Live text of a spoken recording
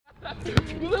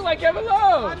You look like Kevin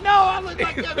Love. I know, I look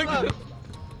like Kevin Love.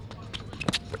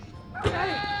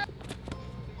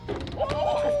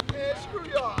 Oh, man, screw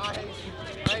y'all. I hate you.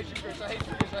 I hate you, Chris. I hate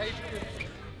you, Chris. I hate you, Chris.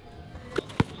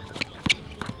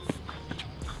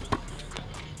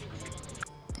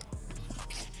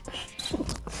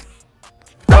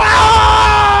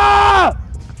 Ah!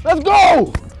 Let's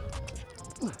go!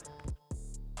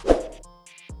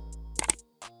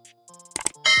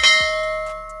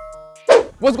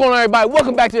 What's going on, everybody?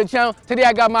 Welcome back to the channel. Today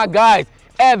I got my guys,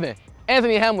 Evan,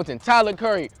 Anthony Hamilton, Tyler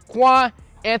Curry, Quan,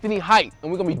 Anthony Height,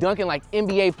 and we're gonna be dunking like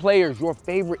NBA players, your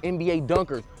favorite NBA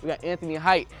dunkers. We got Anthony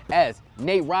Height as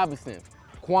Nate Robinson,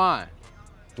 Quan,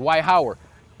 Dwight Howard.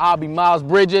 I'll be Miles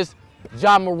Bridges,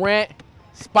 John Morant,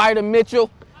 Spider Mitchell,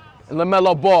 and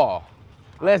LaMelo Ball.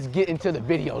 Let's get into the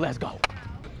video. Let's go.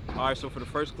 All right, so for the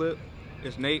first clip,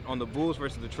 it's Nate on the Bulls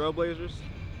versus the Trailblazers.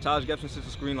 Taj Gibson sits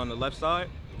the screen on the left side.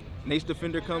 Nate's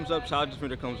defender comes up, Taj's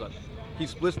defender comes up. He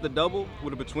splits the double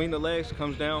with a between the legs,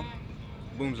 comes down,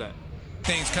 booms that.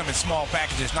 Things come in small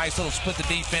packages. Nice little split the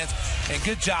defense. And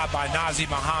good job by Nazir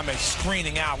Muhammad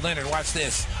screening out Leonard. Watch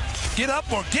this. Get up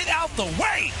or get out the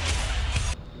way.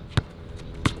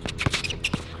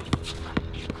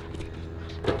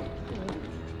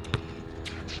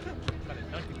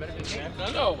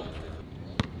 I know.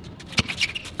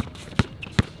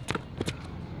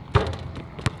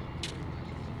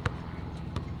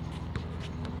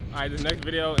 All right, this next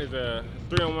video is a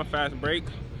 3-on-1 fast break.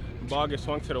 The ball gets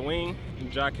swung to the wing,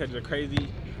 and Ja catches a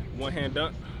crazy one-hand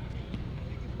dunk.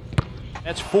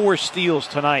 That's 4 steals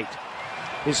tonight.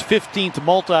 His 15th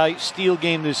multi-steal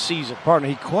game this season. Partner,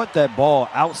 he caught that ball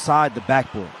outside the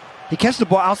backboard. He catches the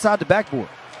ball outside the backboard.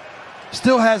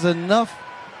 Still has enough.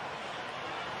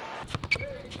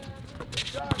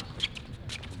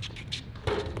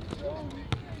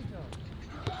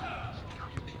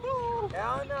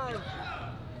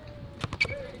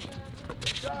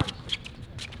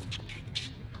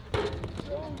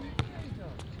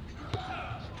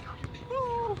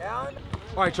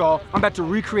 All right, y'all, I'm about to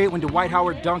recreate when Dwight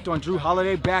Howard dunked on Drew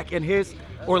Holiday back in his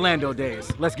Orlando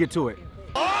days. Let's get to it.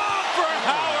 Oh,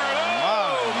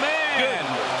 man.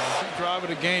 Driver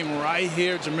the game right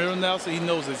here. Jameer Nelson, he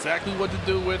knows exactly what to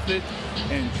do with it.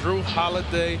 And Drew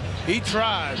Holiday, he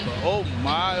tried, but oh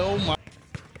my, oh my.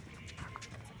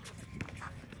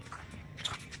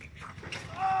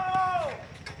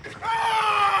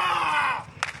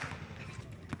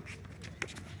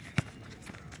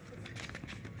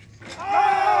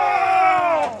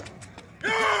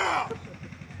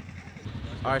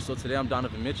 All right, so today I'm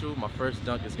Donovan Mitchell. My first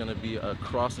dunk is gonna be a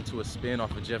cross into a spin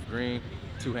off of Jeff Green,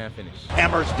 2-hand finish.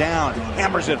 Hammers down,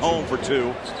 hammers it home for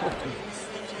 2.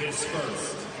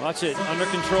 Watch it, under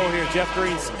control here. Jeff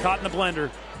Green's caught in the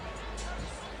blender.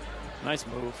 Nice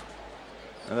move.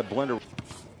 And the blender.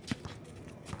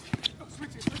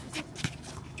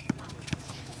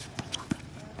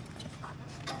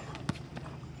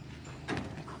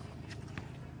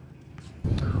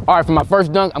 All right, for my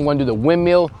first dunk, I'm gonna do the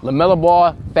windmill, LaMelo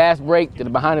Ball, fast break, to the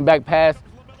behind and back pass.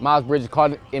 Miles Bridges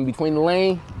caught it in between the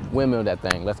lane, windmill that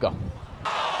thing. Let's go. Windmill!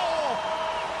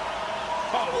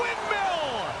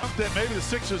 That maybe the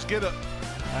Sixers get a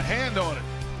hand on it.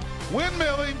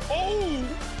 Windmilling, oh!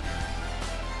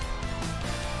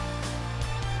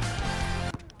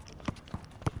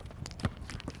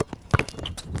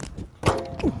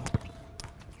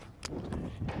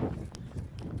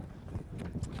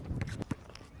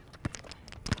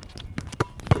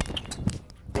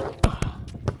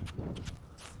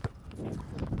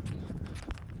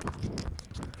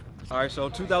 All right, so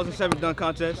 2007 dunk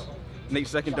contest, Nate's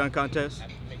second dunk contest.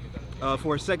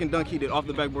 For his second dunk, he did off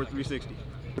the backboard 360.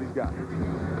 What he's got.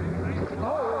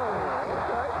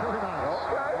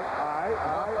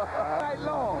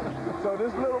 So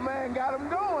this little man got him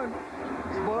going.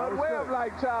 Spud Webb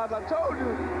like Charles, I told you.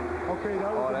 Okay,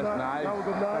 that was nice. That was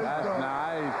a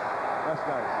nice.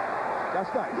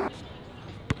 That's nice.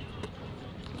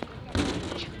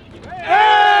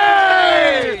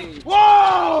 Hey!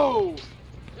 Whoa!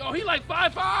 Yo, he like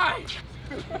 5'5".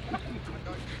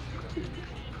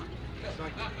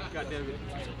 God damn it.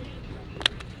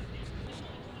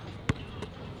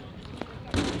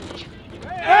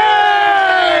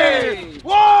 Hey!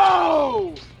 Whoa!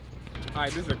 All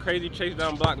right, this is a crazy chase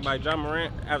down block by John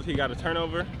Morant after he got a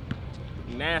turnover.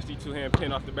 Nasty 2-hand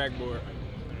pin off the backboard.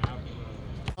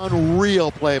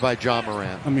 Unreal play by John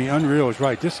Morant. I mean, unreal is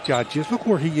right. This guy, just look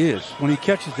where he is when he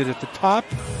catches it at the top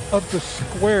of the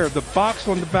square, the box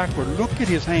on the backboard. Look at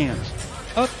his hands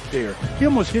up there. He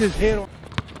almost hit his head on.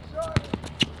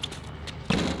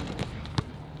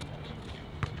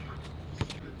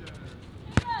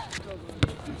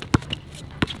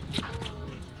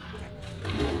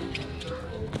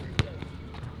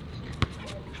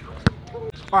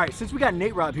 All right, since we got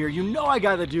Nate Robb here, you know I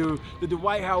gotta do the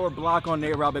Dwight Howard block on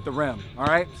Nate Robb at the rim. All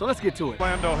right, so let's get to it.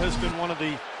 Orlando has been one of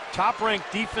the top-ranked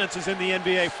defenses in the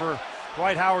NBA for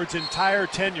Dwight Howard's entire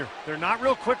tenure. They're not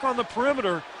real quick on the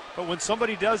perimeter, but when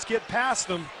somebody does get past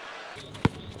them.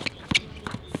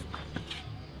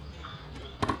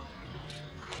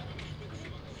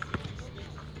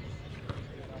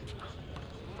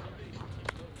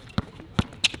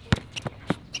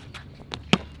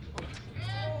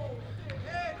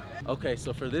 Okay,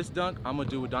 so for this dunk, I'm gonna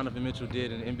do what Donovan Mitchell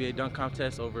did in the NBA dunk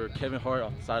contest over Kevin Hart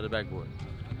off the side of the backboard.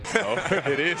 Oh,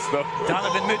 it is though.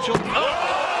 Donovan Mitchell. Okay.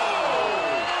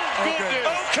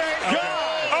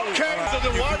 So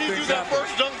then why did he do that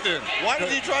first dunk then? Why did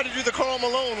he try to do the Karl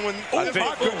Malone when? I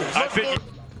think.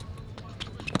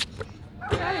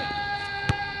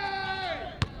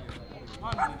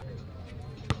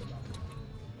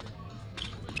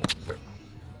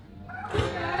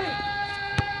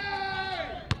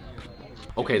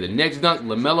 Okay, the next dunk,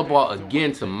 LaMelo Ball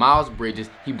again to Miles Bridges.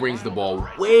 He brings the ball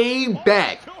way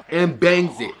back and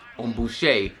bangs it on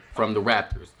Boucher from the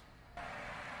Raptors.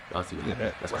 Y'all see what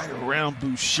happened? That's right around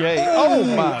Boucher. Oh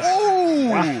my. Oh.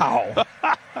 Wow.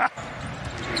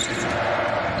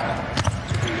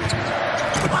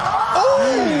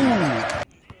 Oh.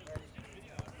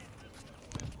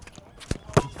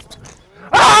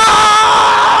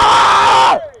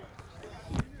 Ah!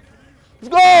 Let's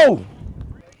go!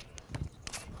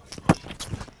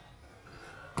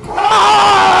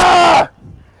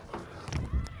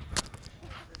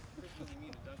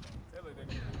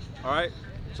 All right,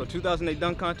 so 2008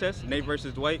 dunk contest, Nate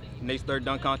versus Dwight, Nate's third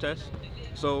dunk contest.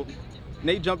 So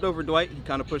Nate jumped over Dwight, he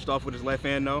kind of pushed off with his left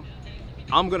hand though.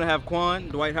 I'm gonna have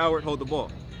Dwight Howard hold the ball.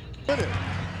 Oh!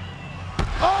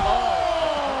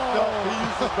 No, he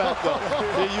used his back though.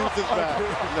 He used his back.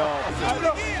 No.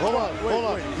 Hold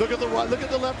on. Look at the right, look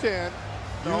at the left hand.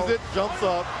 Use it, jumps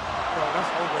up. That's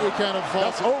over. He kind of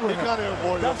faults it. He kind of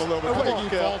avoided him a little bit. Come on,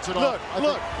 Kev.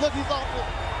 Look, he's off it.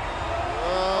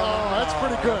 That's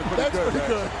pretty good. That's pretty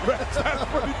good. That's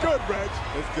pretty good, Reg.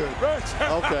 It's good. Reg.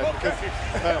 Okay.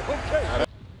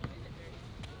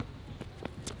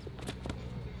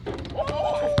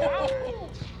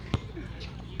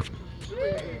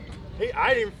 Hey,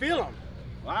 I didn't feel him.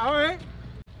 All right.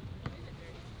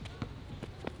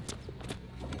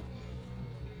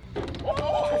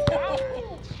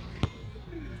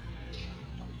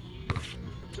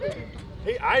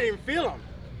 Hey, I didn't feel him.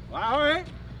 All right.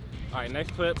 All right,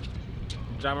 next clip.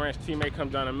 John Morant's teammate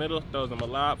comes down the middle, throws him a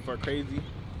lob for a crazy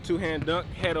two-hand dunk,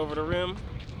 head over the rim.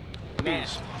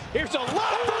 Nasty. Here's a lob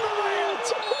for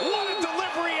Morant. What a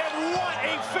delivery and what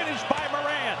a finish by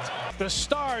Morant. The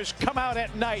Stars come out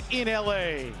at night in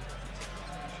LA.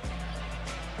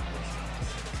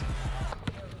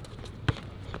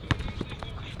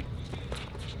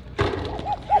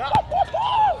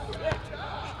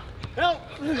 Help!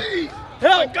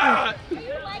 Help! God!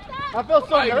 I felt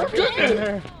so nervous in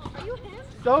there. Are you him?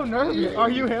 So nervous. Are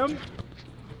you him?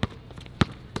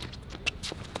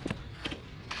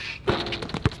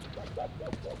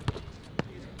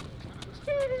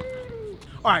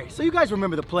 All right, so you guys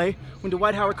remember the play when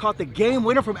Dwight Howard caught the game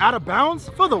winner from out of bounds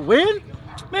for the win?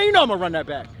 Man, you know I'm gonna run that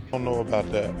back. I don't know about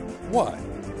that. Why?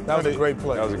 That was a great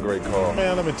play. That was a great call.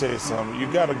 Man, let me tell you something. You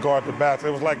got to guard the basket.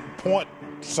 It was like point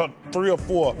 3 or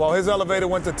 4. Well, his elevator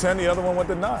went to 10, the other one went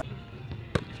to 9.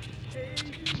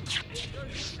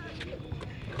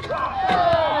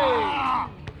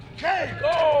 Okay,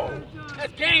 go!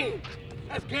 That's game!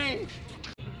 That's game!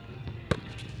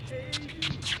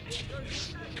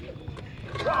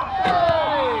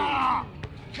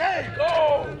 Okay,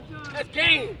 go! That's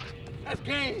game! That's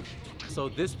game! So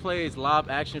this play is lob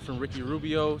action from Ricky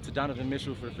Rubio to Donovan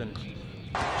Mitchell for the finish.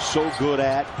 So good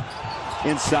at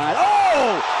inside.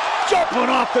 Oh! Jumping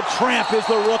off the tramp is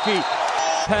the rookie.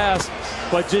 Pass,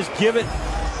 but just give it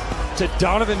to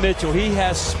Donovan Mitchell. He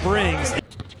has springs.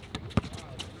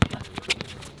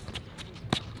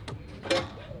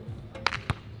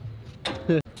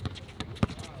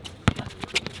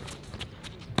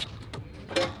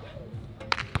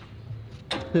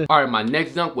 All right, my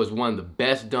next dunk was one of the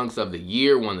best dunks of the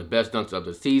year, one of the best dunks of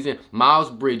the season.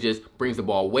 Miles Bridges brings the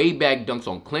ball way back, dunks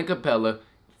on Clint Capella,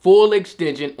 full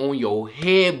extension on your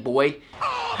head, boy.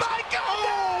 Oh my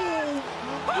God!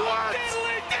 What?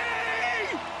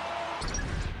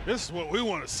 This is what we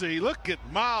want to see. Look at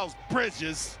Miles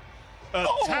Bridges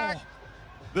attack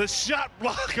the shot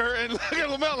blocker, and look at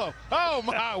LaMelo. Oh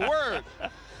my word!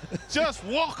 Just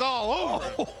walk all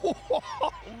over.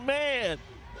 Oh, man.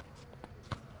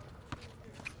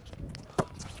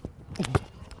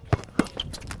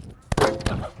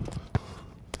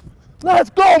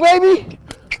 Let's go, baby!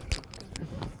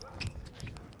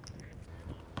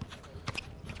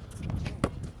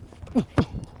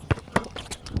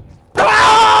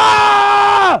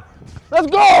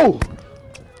 Let's go!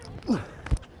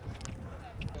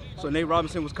 So Nate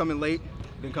Robinson was coming late,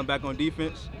 didn't come back on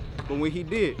defense. But when he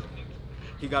did,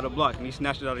 he got a block and he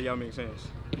snatched it out of Yao Ming's hands.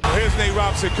 Here's Nate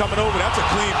Robinson coming over. That's a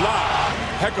clean block.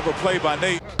 Heck of a play by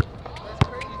Nate.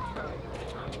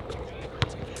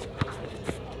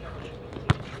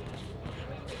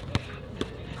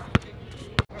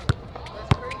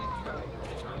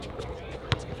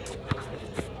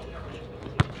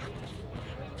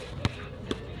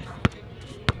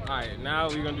 All right, now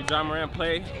we're gonna do John Moran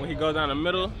play when he goes down the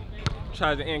middle,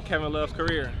 tries to end Kevin Love's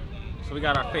career. So we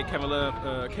got our fake Kevin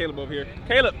Love, Caleb over here.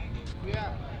 Caleb!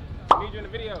 Yeah. I need you in the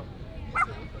video.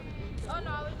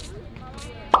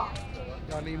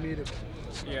 Y'all need me to.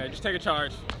 Yeah, just take a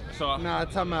charge. So. Nah,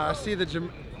 tell me, I see the.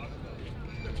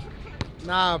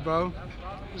 Nah, bro.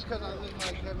 Just because I look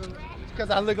like Kevin. Just because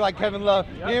I look like Kevin Love.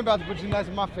 Yep. He ain't about to put you nuts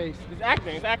in my face. It's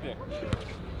acting. It's acting.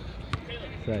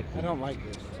 I don't like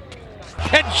this.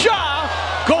 And Ja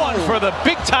going for the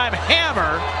big-time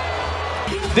hammer.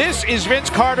 This is Vince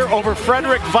Carter over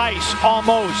Frederick Weiss,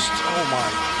 almost. Oh,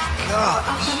 my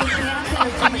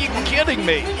gosh. Are you kidding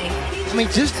me? I mean,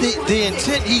 just the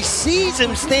intent. He sees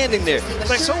him standing there. It's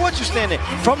like, so what you standing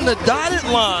from the dotted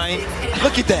line?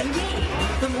 Look at that.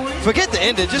 Forget the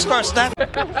ending. Just start snapping.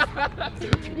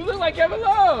 You look like Kevin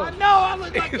Love. I know I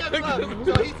look like Kevin Love.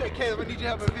 So he said, Caleb, I need you to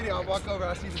have a video. I walk over,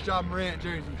 I see the John Morant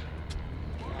jersey.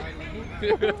 All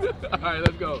right,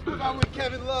 let's go. If I'm with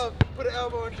Kevin Love, put an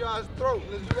elbow in John's throat.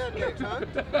 Let's do that next, huh?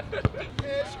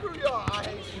 Man, screw y'all. I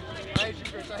hate you. I hate you,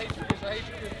 Chris. I hate you, Chris. I hate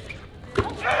you, Chris.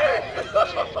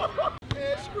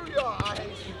 Man, screw y'all. I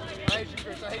hate you. I hate you,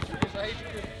 Chris. I hate you, Chris. I hate you,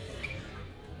 Chris.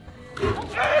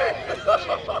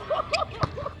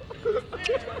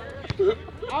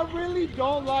 I really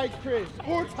don't like Chris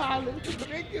or Tyler.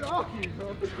 They get off here,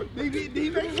 bro. They we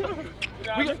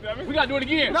gotta do it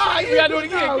again. Nah, we gotta do it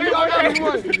again. No, y'all got it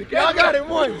once. Y'all got it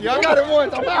once. Y'all got it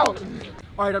once. I'm out.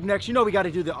 All right, up next, you know we got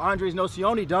to do the Andres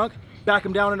Nocioni dunk. Back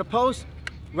him down in the post,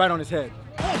 right on his head.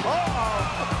 That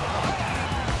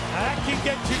can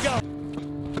get you going.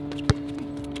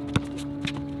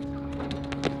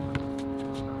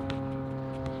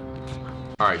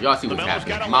 All right, y'all see what's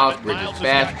happening. Miles Bridges,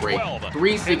 fast break,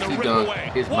 360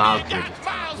 dunk is Miles Bridges.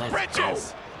 Let's go.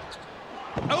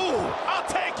 Oh, I'll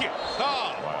take it.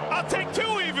 Oh, I'll take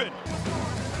two even.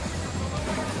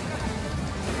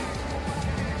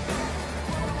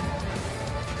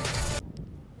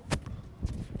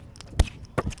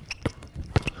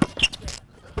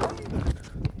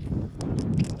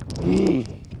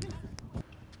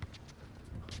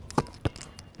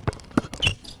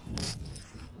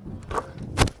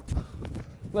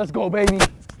 Let's go, baby.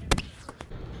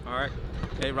 All right,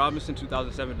 Nate Robinson,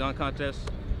 2007 dunk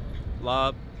contest,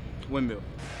 lob, windmill.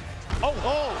 Oh,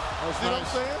 see what I'm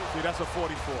saying? See, that's a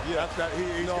 44. Yeah, that's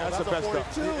the best dunk.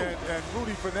 And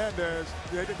Rudy Fernandez,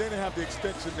 they didn't have the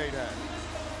extension Nate had.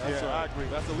 Yeah, I agree.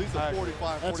 That's at least a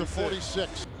 45, 46. That's a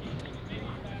 46.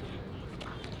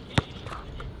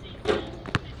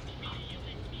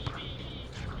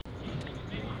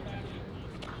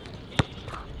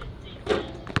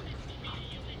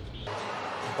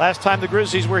 Last time the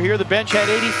Grizzlies were here, the bench had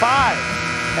 85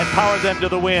 and powered them to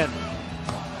the win.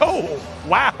 Oh,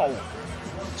 wow.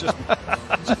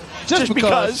 Just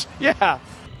because. Yeah.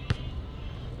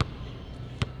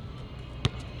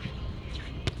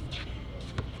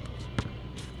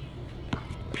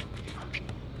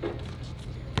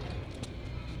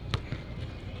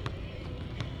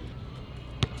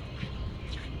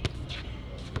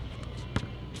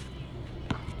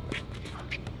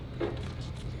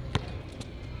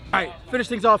 All right, finish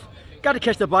things off. Got to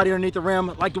catch the body underneath the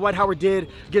rim like Dwight Howard did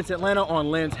against Atlanta on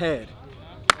Lynn's head.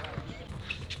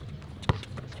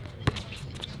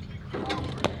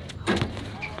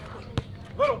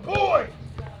 Little boy!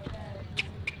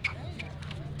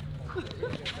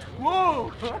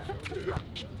 Whoa!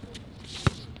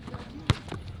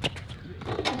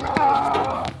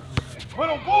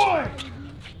 Little boy!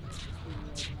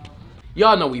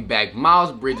 Y'all know we back.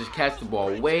 Miles Bridges catch the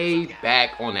ball way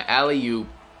back on the alley-oop.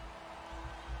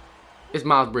 It's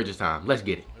Miles Bridges time. Let's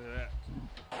get it.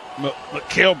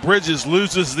 Mikal Bridges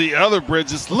loses the other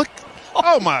Bridges. Look.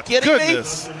 Oh, my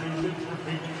goodness.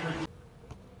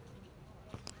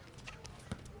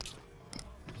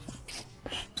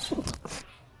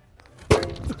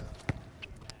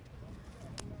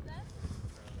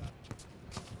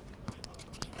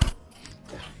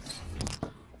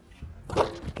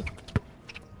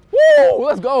 Woo!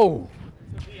 Let's go.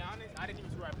 To be honest, I didn't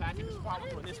even write back. It's probably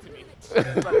for this to me.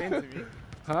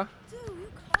 Huh?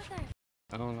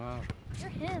 I don't know.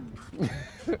 him.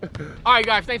 All right,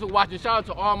 guys, thanks for watching. Shout out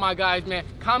to all my guys, man.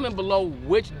 Comment below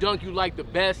which dunk you like the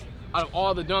best out of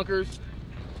all the dunkers.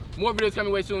 More videos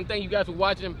coming way soon. Thank you guys for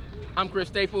watching. I'm Chris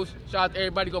Staples. Shout out to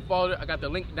everybody. Go follow it. I got the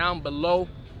link down below.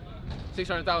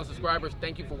 600,000 subscribers.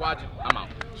 Thank you for watching. I'm out.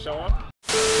 Show up.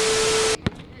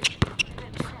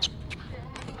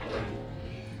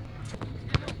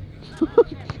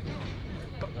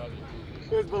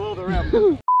 It's below the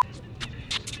rim.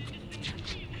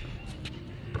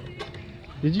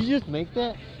 Did you just make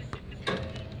that?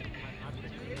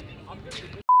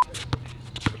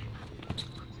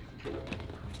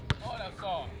 Oh, that's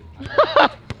soft.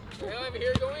 They don't even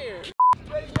hear it go in.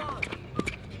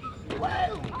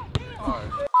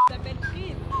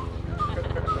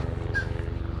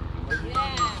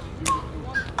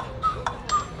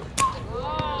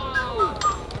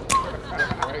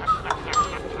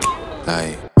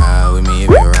 Like, ride with me if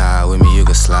you ride with me, you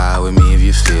can slide with me if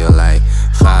you feel like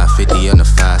 550 on the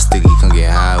 5 sticky, come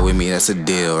get high with me, that's a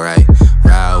deal, right?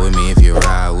 Ride with me if you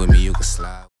ride with me, you can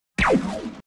slide.